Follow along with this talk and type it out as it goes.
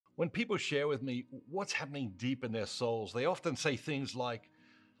When people share with me what's happening deep in their souls, they often say things like,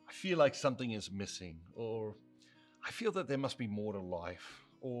 I feel like something is missing, or I feel that there must be more to life,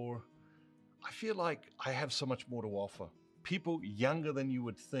 or I feel like I have so much more to offer. People younger than you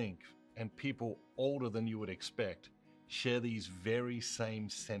would think and people older than you would expect share these very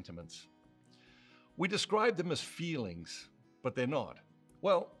same sentiments. We describe them as feelings, but they're not.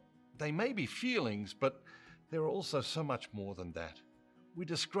 Well, they may be feelings, but they're also so much more than that. We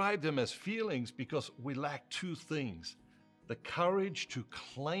describe them as feelings because we lack two things: the courage to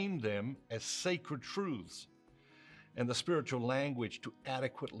claim them as sacred truths and the spiritual language to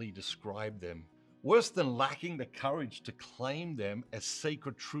adequately describe them. Worse than lacking the courage to claim them as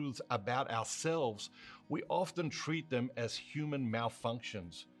sacred truths about ourselves, we often treat them as human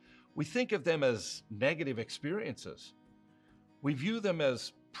malfunctions. We think of them as negative experiences. We view them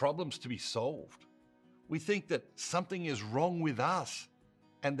as problems to be solved. We think that something is wrong with us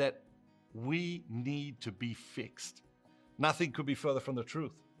and that we need to be fixed. Nothing could be further from the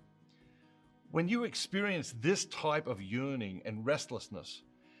truth. When you experience this type of yearning and restlessness,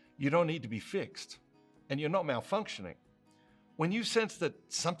 you don't need to be fixed, and you're not malfunctioning. When you sense that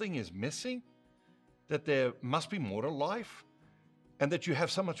something is missing, that there must be more to life, and that you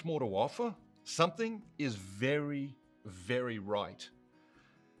have so much more to offer, something is very, very right.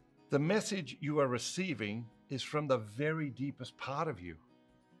 The message you are receiving is from the very deepest part of you.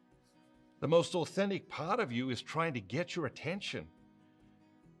 The most authentic part of you is trying to get your attention.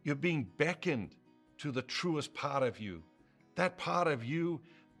 You're being beckoned to the truest part of you, that part of you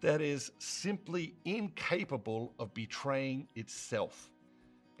that is simply incapable of betraying itself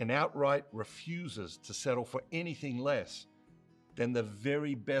and outright refuses to settle for anything less than the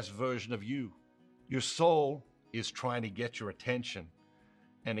very best version of you. Your soul is trying to get your attention,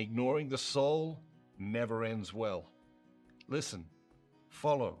 and ignoring the soul never ends well. Listen,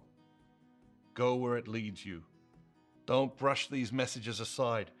 follow, go where it leads you. Don't brush these messages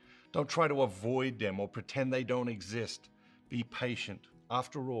aside. Don't try to avoid them or pretend they don't exist. Be patient.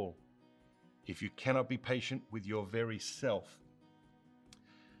 After all, if you cannot be patient with your very self,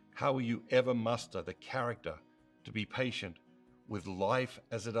 how will you ever muster the character to be patient with life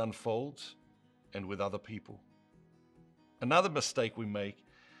as it unfolds and with other people? Another mistake we make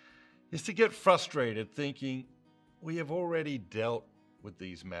is to get frustrated thinking we have already dealt with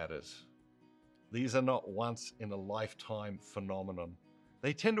these matters. These are not once in a lifetime phenomenon.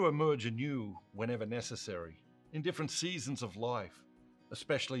 They tend to emerge anew whenever necessary, in different seasons of life,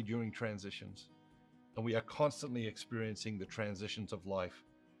 especially during transitions. And we are constantly experiencing the transitions of life,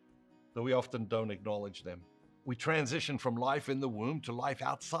 though we often don't acknowledge them. We transition from life in the womb to life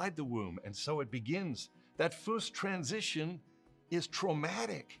outside the womb, and so it begins. That first transition is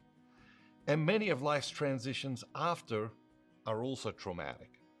traumatic. And many of life's transitions after are also traumatic.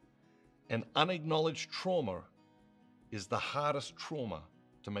 And unacknowledged trauma is the hardest trauma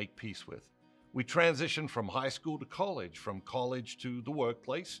to make peace with. We transition from high school to college, from college to the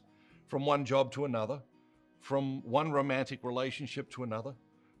workplace, from one job to another, from one romantic relationship to another,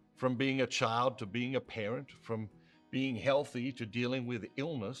 from being a child to being a parent, from being healthy to dealing with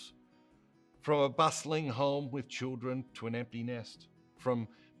illness, from a bustling home with children to an empty nest, from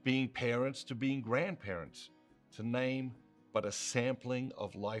being parents to being grandparents, to name but a sampling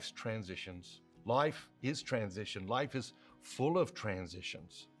of life's transitions. Life is transition. Life is full of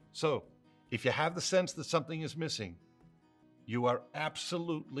transitions. So, if you have the sense that something is missing, you are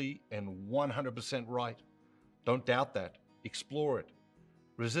absolutely and 100% right. Don't doubt that. Explore it.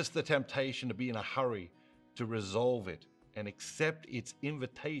 Resist the temptation to be in a hurry to resolve it and accept its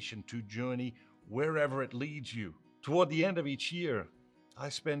invitation to journey wherever it leads you. Toward the end of each year, I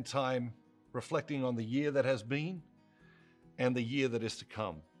spend time reflecting on the year that has been and the year that is to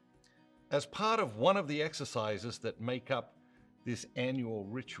come. As part of one of the exercises that make up this annual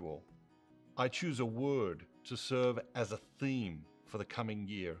ritual, I choose a word to serve as a theme for the coming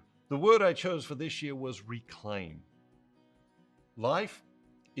year. The word I chose for this year was reclaim. Life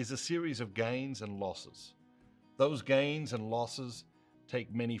is a series of gains and losses. Those gains and losses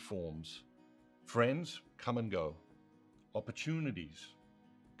take many forms. Friends come and go. Opportunities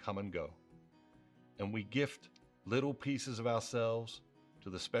come and go. And we gift little pieces of ourselves to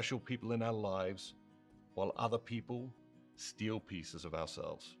the special people in our lives, while other people steal pieces of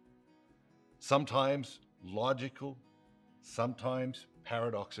ourselves. Sometimes logical, sometimes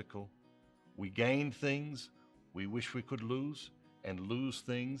paradoxical. We gain things we wish we could lose, and lose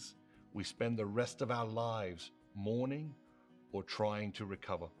things we spend the rest of our lives mourning or trying to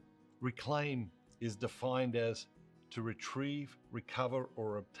recover. Reclaim is defined as to retrieve, recover,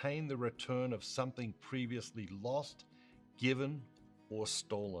 or obtain the return of something previously lost, given, or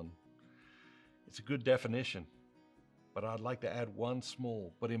stolen. It's a good definition, but I'd like to add one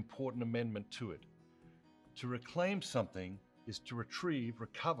small but important amendment to it. To reclaim something is to retrieve,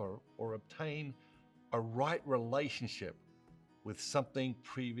 recover, or obtain a right relationship with something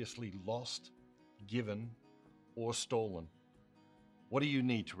previously lost, given, or stolen. What do you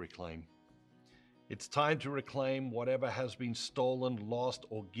need to reclaim? It's time to reclaim whatever has been stolen, lost,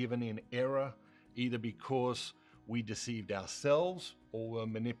 or given in error, either because we deceived ourselves or were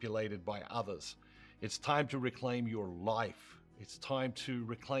manipulated by others. It's time to reclaim your life. It's time to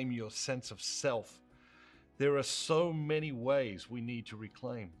reclaim your sense of self. There are so many ways we need to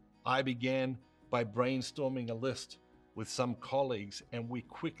reclaim. I began by brainstorming a list with some colleagues, and we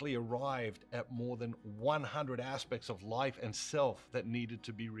quickly arrived at more than 100 aspects of life and self that needed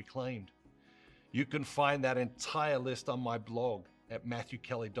to be reclaimed. You can find that entire list on my blog at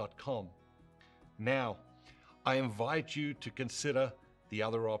matthewkelly.com. Now, I invite you to consider the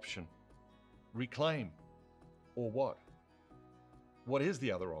other option. Reclaim. Or what? What is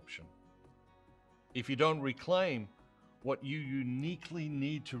the other option? If you don't reclaim what you uniquely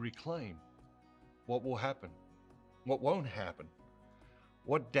need to reclaim, what will happen? What won't happen?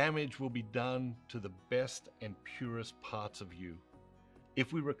 What damage will be done to the best and purest parts of you?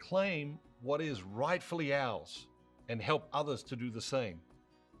 If we reclaim what is rightfully ours and help others to do the same,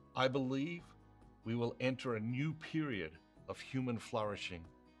 I believe we will enter a new period of human flourishing.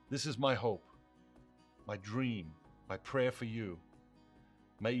 This is my hope, my dream, my prayer for you.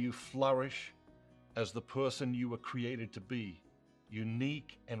 May you flourish as the person you were created to be,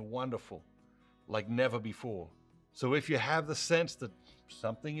 unique and wonderful, like never before. So if you have the sense that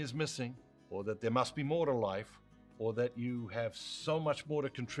something is missing, or that there must be more to life, or that you have so much more to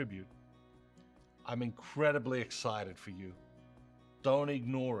contribute, I'm incredibly excited for you. Don't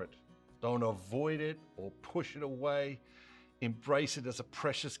ignore it. Don't avoid it or push it away. Embrace it as a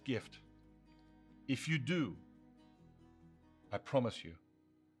precious gift. If you do, I promise you,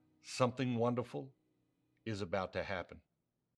 something wonderful is about to happen.